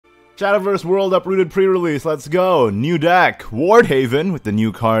Shadowverse World Uprooted Prerelease, let's go! New deck, Ward Haven with the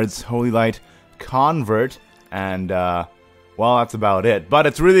new cards, Holy Light, Convert, and well, that's about it. But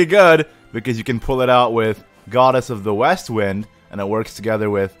it's really good because you can pull it out with Goddess of the West Wind, and it works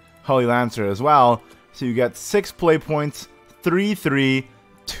together with Holy Lancer as well. So you get 6 play points, 3/3,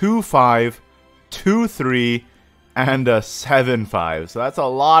 2/5, 2/3, and a 7/5. So that's a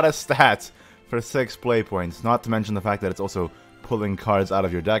lot of stats for 6 play points. Not to mention the fact that it's also pulling cards out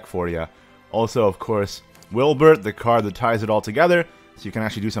of your deck for you. Also, of course, Wilbert, the card that ties it all together, so you can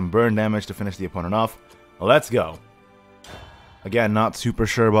actually do some burn damage to finish the opponent off. Let's go. Again, not super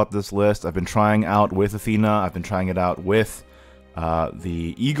sure about this list. I've been trying out with Athena. I've been trying it out with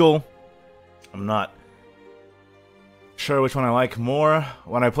the Eagle. I'm not sure which one I like more.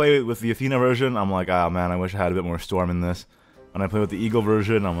 When I play with the Athena version, I'm like, oh man, I wish I had a bit more Storm in this. When I play with the Eagle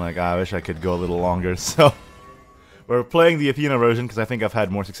version, I'm like, I wish I could go a little longer. So we're playing the Athena version because I think I've had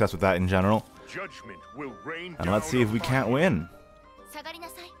more success with that in general. And let's see if we can't win.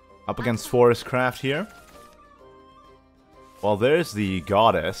 Up against Forest Craft here. Well, there's the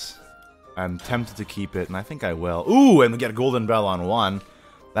Goddess. I'm tempted to keep it, and I think I will. Ooh, and we get a Golden Bell on 1.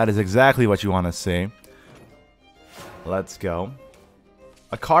 That is exactly what you want to see. Let's go.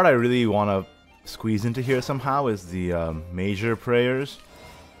 A card I really want to squeeze into here somehow is the Major Prayers,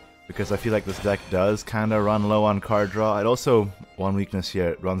 because I feel like this deck does kind of run low on card draw. It also, one weakness here,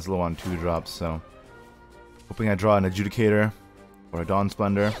 it runs low on 2 drops, so hoping I draw an Adjudicator or a Dawn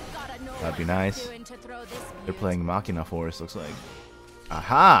Splendor. That'd be nice. They're playing Machina Forest, looks like.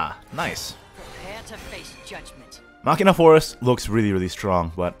 Aha! Nice. Machina Forest looks really, really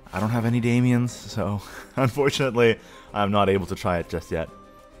strong, but I don't have any Damians, so unfortunately, I'm not able to try it just yet.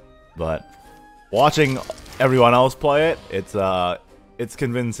 But watching everyone else play it, it's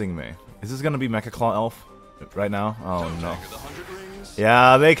convincing me. Is this gonna be Mecha Claw Elf right now? Oh no.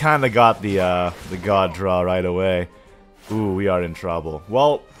 Yeah, they kind of got the God draw right away. Ooh, we are in trouble.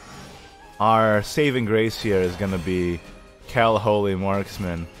 Well, our saving grace here is gonna be Cal Holy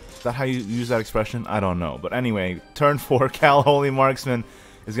Marksman. Is that how you use that expression? I don't know. But anyway, turn 4, Cal Holy Marksman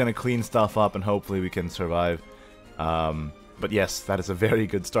is gonna clean stuff up, and hopefully we can survive. But yes, that is a very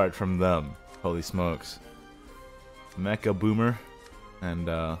good start from them. Holy smokes. Mecha Boomer and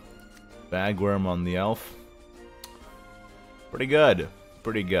Bagworm on the Elf. Pretty good.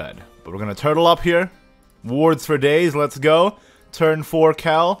 Pretty good. But we're gonna turtle up here. Wards for days, let's go. Turn 4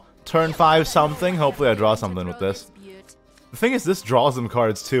 Cal. Turn 5 something. Hopefully I draw something with this. The thing is, this draws them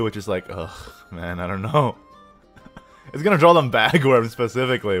cards too, which is like, ugh, man, I don't know. It's gonna draw them Bagworm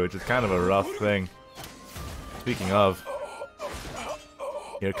specifically, which is kind of a rough thing. Speaking of,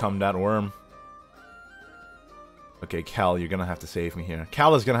 here come that worm. Okay, Cal, you're gonna have to save me here.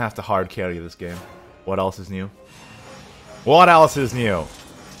 Cal is gonna have to hard carry this game. What else is new? What else is new?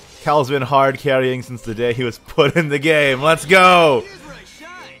 Cal's been hard carrying since the day he was put in the game. Let's go!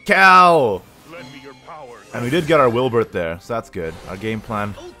 Cal! And we did get our Wilbert there, so that's good. Our game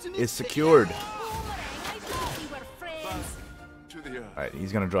plan is secured. Alright,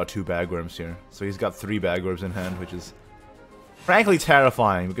 he's gonna draw 2 Bagworms here. So he's got 3 Bagworms in hand, which is frankly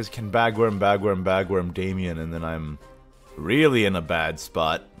terrifying, because he can Bagworm, Bagworm, Bagworm, Damien, and then I'm really in a bad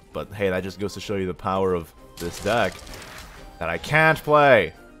spot. But hey, that just goes to show you the power of this deck that I can't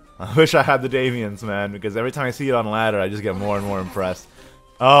play. I wish I had the Damians, man, because every time I see it on ladder, I just get more and more impressed.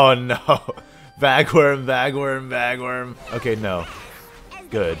 Oh no! Bagworm, Bagworm, Bagworm. Okay, no.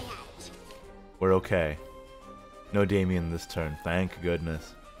 Good. We're okay. No Damien this turn, thank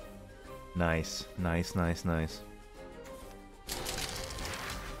goodness. Nice, nice, nice, nice.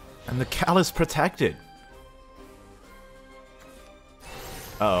 And the Cal is protected.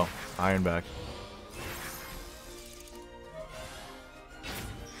 Uh-oh, Ironback.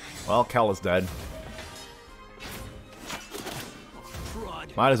 Well, Cal is dead.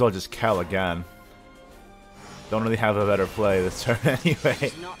 Might as well just Cal again. Don't really have a better play this turn anyway.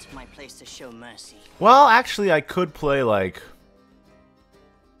 It's not my place to show mercy. Well, actually, I could play like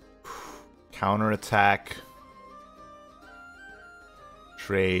counterattack,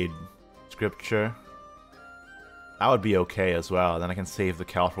 trade, scripture. That would be okay as well. Then I can save the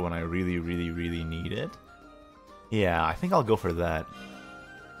Cal for when I really, really, really need it. Yeah, I think I'll go for that.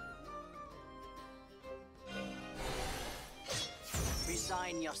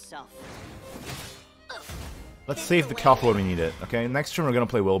 Yourself. Let's save the Cal for when we need it, okay? Next turn we're gonna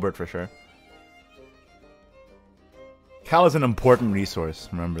play Wilbert for sure. Cal is an important resource,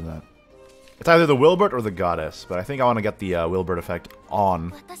 remember that. It's either the Wilbert or the Goddess, but I think I want to get the Wilbert effect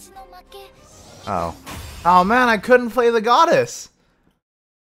on. Oh. Oh man, I couldn't play the Goddess!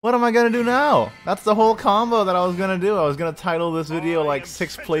 What am I gonna do now? That's the whole combo that I was gonna do. I was gonna title this video like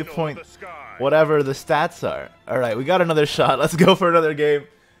 6 play point, whatever the stats are. Alright, we got another shot. Let's go for another game.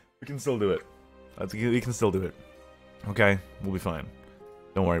 We can still do it. We can still do it. Okay, we'll be fine.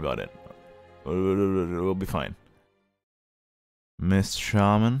 Don't worry about it. We'll be fine. Mist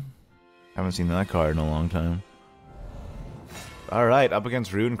Shaman. Haven't seen that card in a long time. Alright, up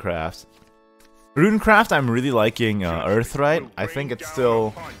against Runecraft. Runecraft, I'm really liking Earthright. I think it's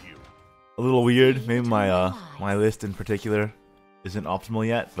still a little weird. Maybe my my list in particular isn't optimal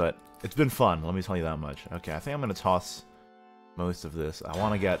yet, but it's been fun. Let me tell you that much. Okay, I think I'm gonna toss most of this. I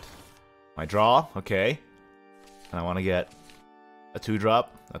want to get my draw, okay, and I want to get a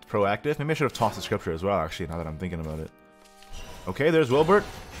 2-drop. That's proactive. Maybe I should have tossed the scripture as well. Actually, now that I'm thinking about it. Okay, there's Wilbert.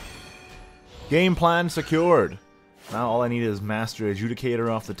 Game plan secured. Now all I need is Master Adjudicator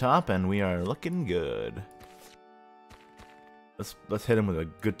off the top, and we are looking good. Let's hit him with a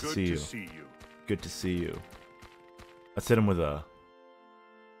good to see you. Good to see you. Let's hit him with a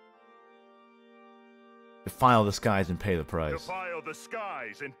defile the skies and pay the price. Defile the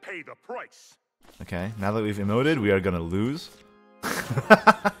skies and pay the price. Okay, now that we've emoted, we are gonna lose.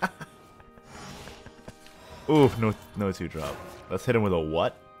 Ooh, no 2-drop. Let's hit him with a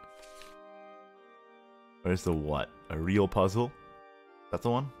what? Where's the what? A real puzzle? That's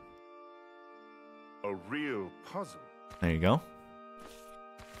the one? A real puzzle. There you go.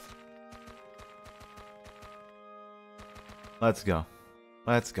 Let's go.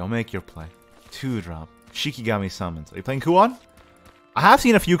 Let's go. Make your play. 2-drop. Shikigami summons. Are you playing Kuon? I have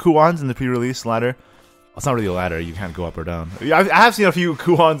seen a few Kuons in the pre-release ladder. Well, it's not really a ladder. You can't go up or down. I have seen a few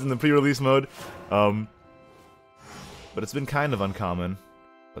Kuons in the pre-release mode. But it's been kind of uncommon.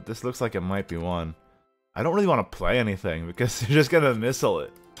 But this looks like it might be one. I don't really want to play anything because you're just gonna missile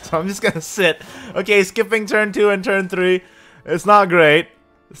it. So I'm just gonna sit. Okay, skipping turn 2 and turn 3. It's not great.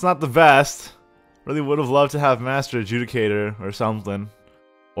 It's not the best. Really would have loved to have Master Adjudicator or something.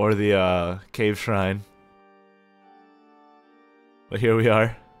 Or the Cave Shrine. But here we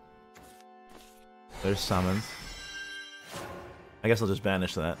are. There's summons. I guess I'll just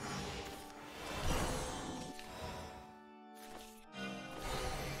banish that.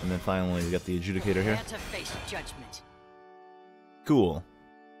 And then finally, we got the Adjudicator here. Cool.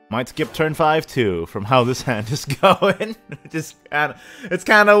 Might skip turn 5 too, from how this hand is going. It's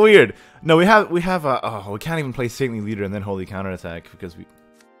kind of weird. No, we have oh, we can't even play Saintly Leader and then Holy Counterattack because we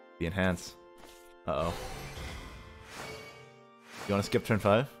enhance. Uh-oh. You want to skip turn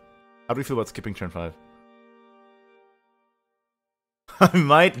 5? How do we feel about skipping turn 5? I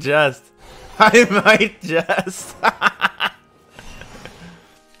might just.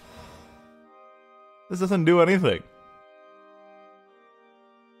 This doesn't do anything.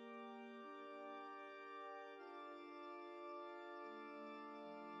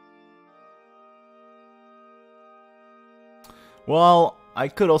 Well, I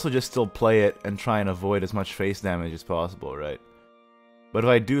could also just still play it and try and avoid as much face damage as possible, right? But if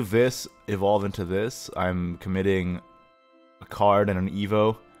I do this, evolve into this, I'm committing a card and an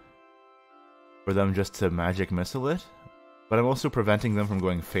Evo for them just to magic missile it. But I'm also preventing them from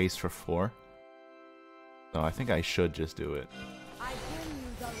going face for 4. So I think I should just do it. I bring you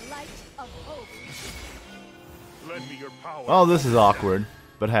the light of hope. Lend me your power. Well, this is awkward,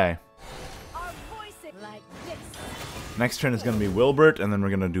 but hey. Our voices like this. Next turn is going to be Wilbert, and then we're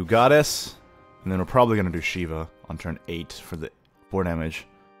going to do Goddess, and then we're probably going to do Shiva on turn 8 for the 4 damage,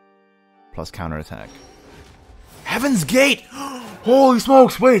 plus counterattack. Heaven's Gate! Holy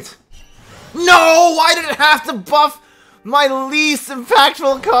smokes, wait! No! Why did it have to buff my least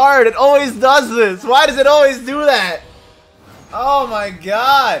impactful card? It always does this. Why does it always do that? Oh my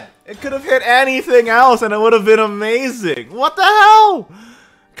god. It could have hit anything else and it would have been amazing. What the hell?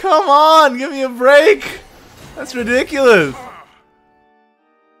 Come on, give me a break. That's ridiculous.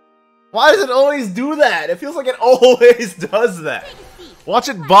 Why does it always do that? It feels like it always does that. Watch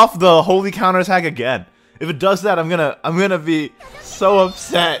it buff the holy counterattack again. If it does that, I'm gonna be so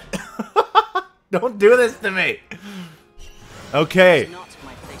upset. Don't do this to me. Okay.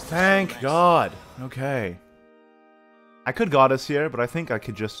 Thank God. Okay. I could Goddess here, but I think I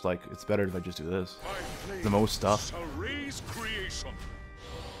could just, like, it's better if I just do this. The most stuff.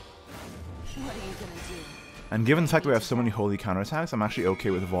 And given the fact that we have so many holy counterattacks, I'm actually okay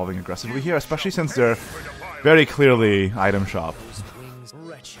with evolving aggressively here, especially since they're very clearly item shop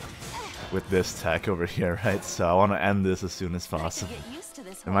with this tech over here, right? So I want to end this as soon as possible.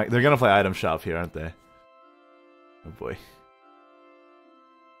 They're gonna play item shop here, aren't they? Oh boy.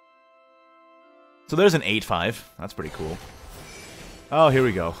 So there's an 8-5. That's pretty cool. Oh, here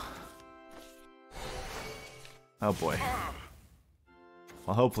we go. Oh boy.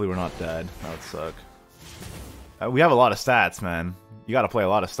 Well, hopefully we're not dead. That would suck. We have a lot of stats, man. You gotta play a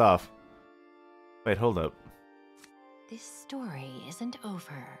lot of stuff. Wait, hold up. This story isn't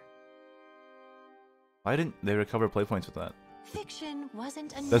over. Why didn't they recover play points with that? Fiction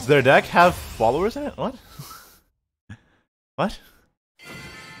wasn't enough. Does their deck have followers in it? What? What?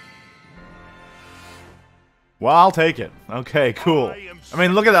 Well, I'll take it. Okay, cool. I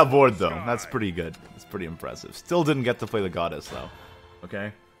mean, look at that board, though. That's pretty good. It's pretty impressive. Still didn't get to play the goddess, though.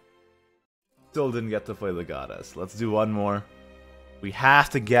 Okay? Still didn't get to play the goddess. Let's do one more. We have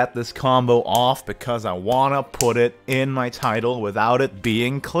to get this combo off because I want to put it in my title without it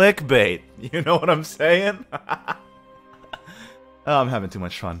being clickbait. You know what I'm saying? Oh, I'm having too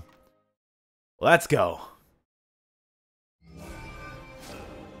much fun. Let's go.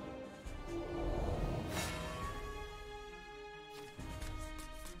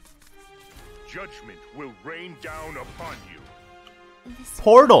 Judgment will rain down upon you. This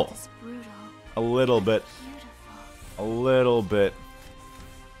Portal. world is brutal, A little bit. beautiful. A little bit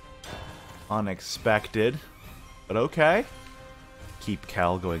unexpected, but okay. Keep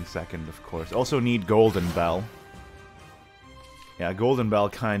Cal going second, of course. Also need Golden Bell. Yeah, Golden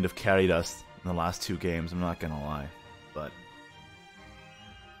Bell kind of carried us in the last 2 games, I'm not gonna lie. But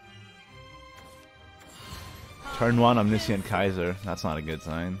turn 1, Omniscient Kaiser. That's not a good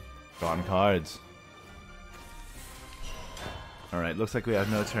sign. Drawn cards. Alright, looks like we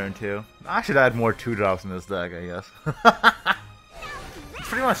have no turn 2. I should add more 2-drops in this deck, I guess. It's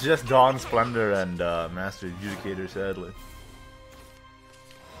pretty much just Dawn Splendor and Master Adjudicator, sadly.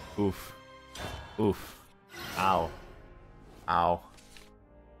 Oof. Oof. Ow. Ow.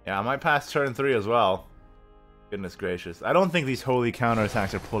 Yeah, I might pass turn 3 as well. Goodness gracious. I don't think these holy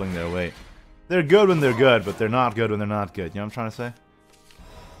counterattacks are pulling their weight. They're good when they're good, but they're not good when they're not good. You know what I'm trying to say?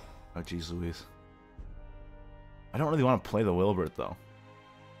 Oh, jeez Louise. I don't really want to play the Wilbert, though.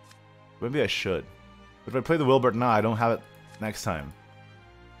 Maybe I should. But if I play the Wilbert now, I don't have it next time.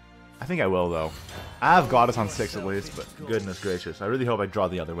 I think I will, though. I have Goddess on 6 at least, but goodness gracious. I really hope I draw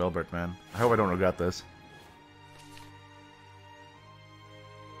the other Wilbert, man. I hope I don't regret this.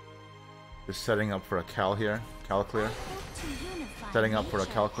 Just setting up for a Cal here. Cal clear. Setting up for a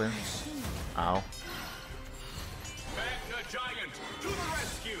Cal clear. Ow.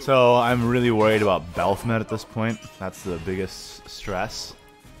 So I'm really worried about Belphmet at this point. That's the biggest stress.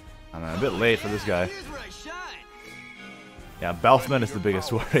 I'm a bit late for this guy. Yeah, Belphmet is the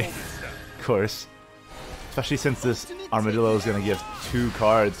biggest worry, of course. Especially since this Armadillo is going to give 2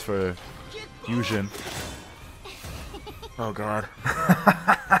 cards for fusion. Oh god.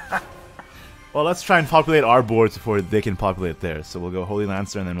 Well, let's try and populate our boards before they can populate theirs. So we'll go Holy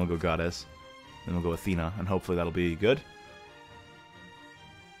Lancer and then we'll go Goddess. Then we'll go Athena, and hopefully that'll be good.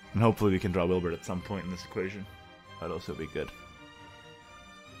 And hopefully we can draw Wilbert at some point in this equation. That'd also be good.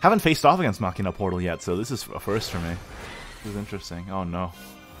 Haven't faced off against Machina Portal yet, so this is a first for me. This is interesting. Oh no.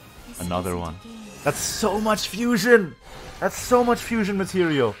 Another one. That's so much fusion! That's so much fusion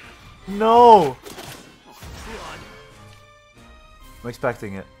material! No! I'm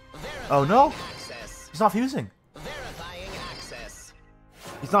expecting it. Oh no! He's not fusing!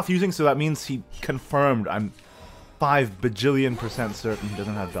 He's not fusing, so that means he confirmed. I'm 5 bajillion% certain he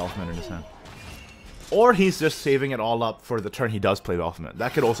doesn't have Belphmet in his hand. Or he's just saving it all up for the turn he does play Belphmet.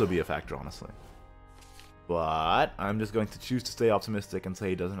 That could also be a factor, honestly. But I'm just going to choose to stay optimistic and say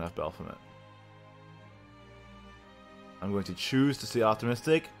he doesn't have Belphmet. I'm going to choose to stay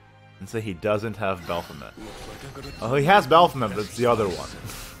optimistic and say he doesn't have Belphmet. Oh, he has Belphmet, but it's the other one.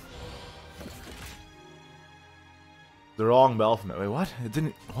 The wrong Belphmet. Wait, what? It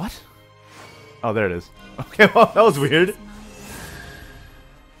didn't... What? Oh, there it is. Okay, well, that was weird.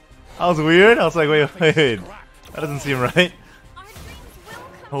 That was weird. I was like, wait. That doesn't seem right.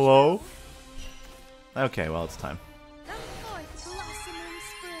 Hello? Okay, well, it's time.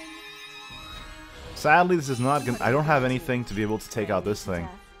 Sadly, this is not gonna... I don't have anything to be able to take out this thing.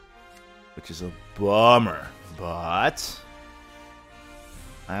 Which is a bummer. But...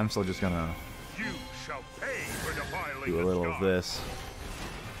 I am still just gonna... You shall pay for defiling do a the little of sky. this.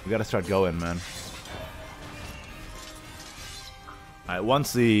 We gotta start going, man. Alright,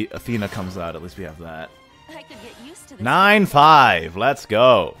 once the Athena comes out, at least we have that. I could get used to this. 9-5, let's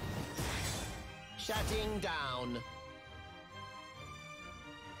go. Shutting down.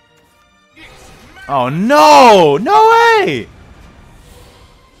 Oh no! No way!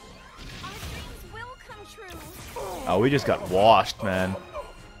 Our dreams will come true. Oh, we just got washed, man.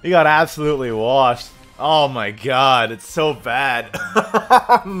 We got absolutely washed. Oh my god, it's so bad.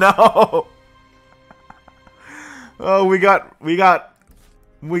 No. Oh, we got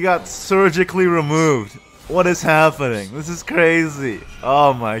surgically removed. What is happening? This is crazy.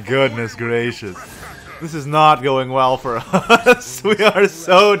 Oh my goodness gracious. This is not going well for us. We are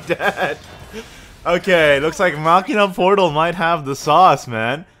so dead. Okay, looks like Machina Portal might have the sauce,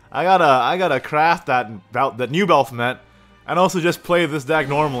 man. I gotta craft that new Baphomet, and also just play this deck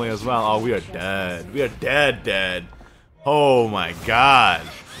normally as well. Oh, we are dead. We are dead. Oh my god.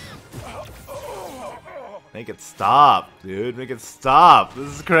 Make it stop, dude. Make it stop.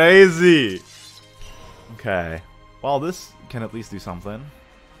 This is crazy. Okay. Well, this can at least do something.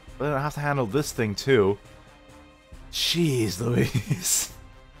 But then I have to handle this thing too. Jeez Louise.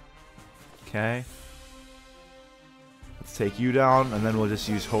 Okay. Let's take you down, and then we'll just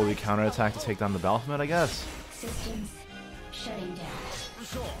use Holy Counterattack to take down the Baphomet, I guess. Systems shutting down.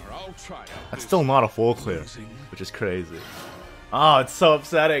 That's still not a full clear, which is crazy. Oh, it's so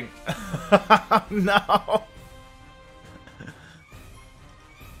upsetting. No.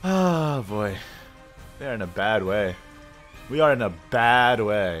 Oh boy. We are in a bad way. We are in a bad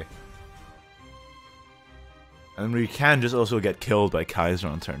way. And we can just also get killed by Kaiser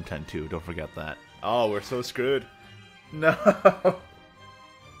on turn 10 too, don't forget that. Oh, we're so screwed. No.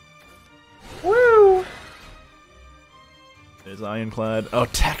 Woo! There's Ironclad. Oh,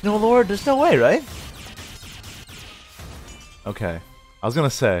 Technolord? There's no way, right? Okay. I was gonna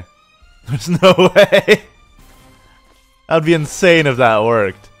say. There's no way. That'd be insane if that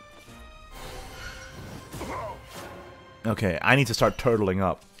worked. Okay, I need to start turtling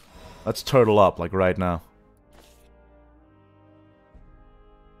up. Let's turtle up, like right now.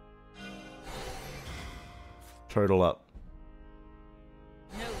 Turtle up.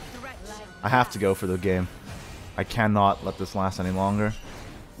 I have to go for the game. I cannot let this last any longer.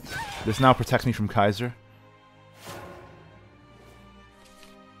 This now protects me from Kaiser.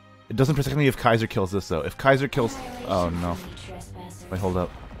 It doesn't protect me if Kaiser kills this though. If Kaiser kills... Oh no. Wait, hold up.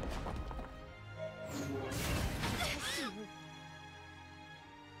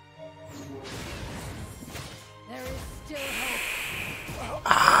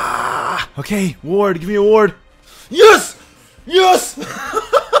 Ah! Okay, ward, give me a ward. Yes! Yes!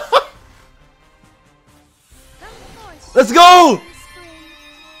 Let's go!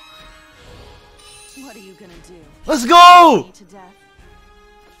 What are you gonna do? Let's go! To death?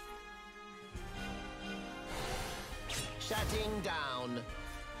 Shutting down.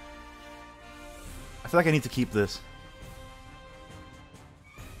 I feel like I need to keep this.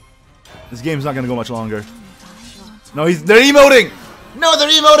 This game's not gonna go much longer. No, they're emoting! No, they're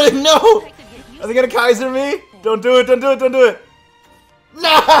emoting! No! Are they gonna Kaiser me? Don't do it, don't do it, don't do it! No!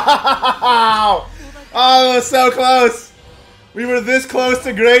 Oh, it was so close! We were this close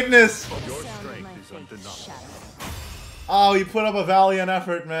to greatness! Your strength is undeniable. Oh, you put up a valiant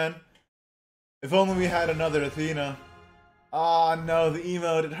effort, man. If only we had another Athena. Oh no, the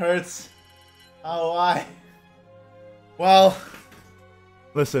emote, it hurts. Oh, why? Well,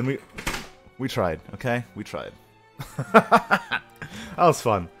 listen, we tried, okay? We tried. That was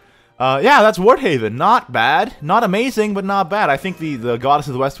fun. Yeah, that's Wardhaven. Not bad. Not amazing, but not bad. I think the Goddess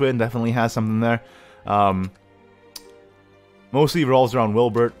of the West Wind definitely has something there. Mostly revolves around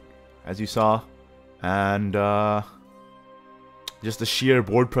Wilbert, as you saw. And just the sheer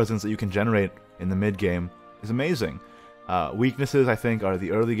board presence that you can generate in the mid-game is amazing. Weaknesses, I think, are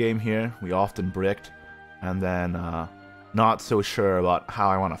the early game here. We often bricked. And then not so sure about how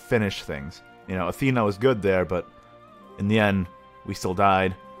I want to finish things. You know, Athena was good there, but in the end, we still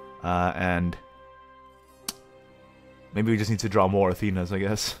died. And maybe we just need to draw more Athenas, I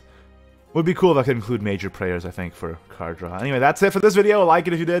guess. Would be cool if I could include major prayers, I think, for card draw. Anyway, that's it for this video. Like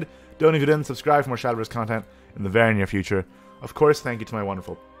it if you did. Don't if you didn't. Subscribe for more Shadowverse content in the very near future. Of course, thank you to my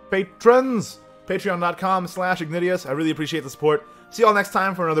wonderful patrons. Patreon.com/Ignideus. I really appreciate the support. See you all next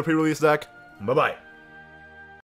time for another pre-release deck. Bye-bye.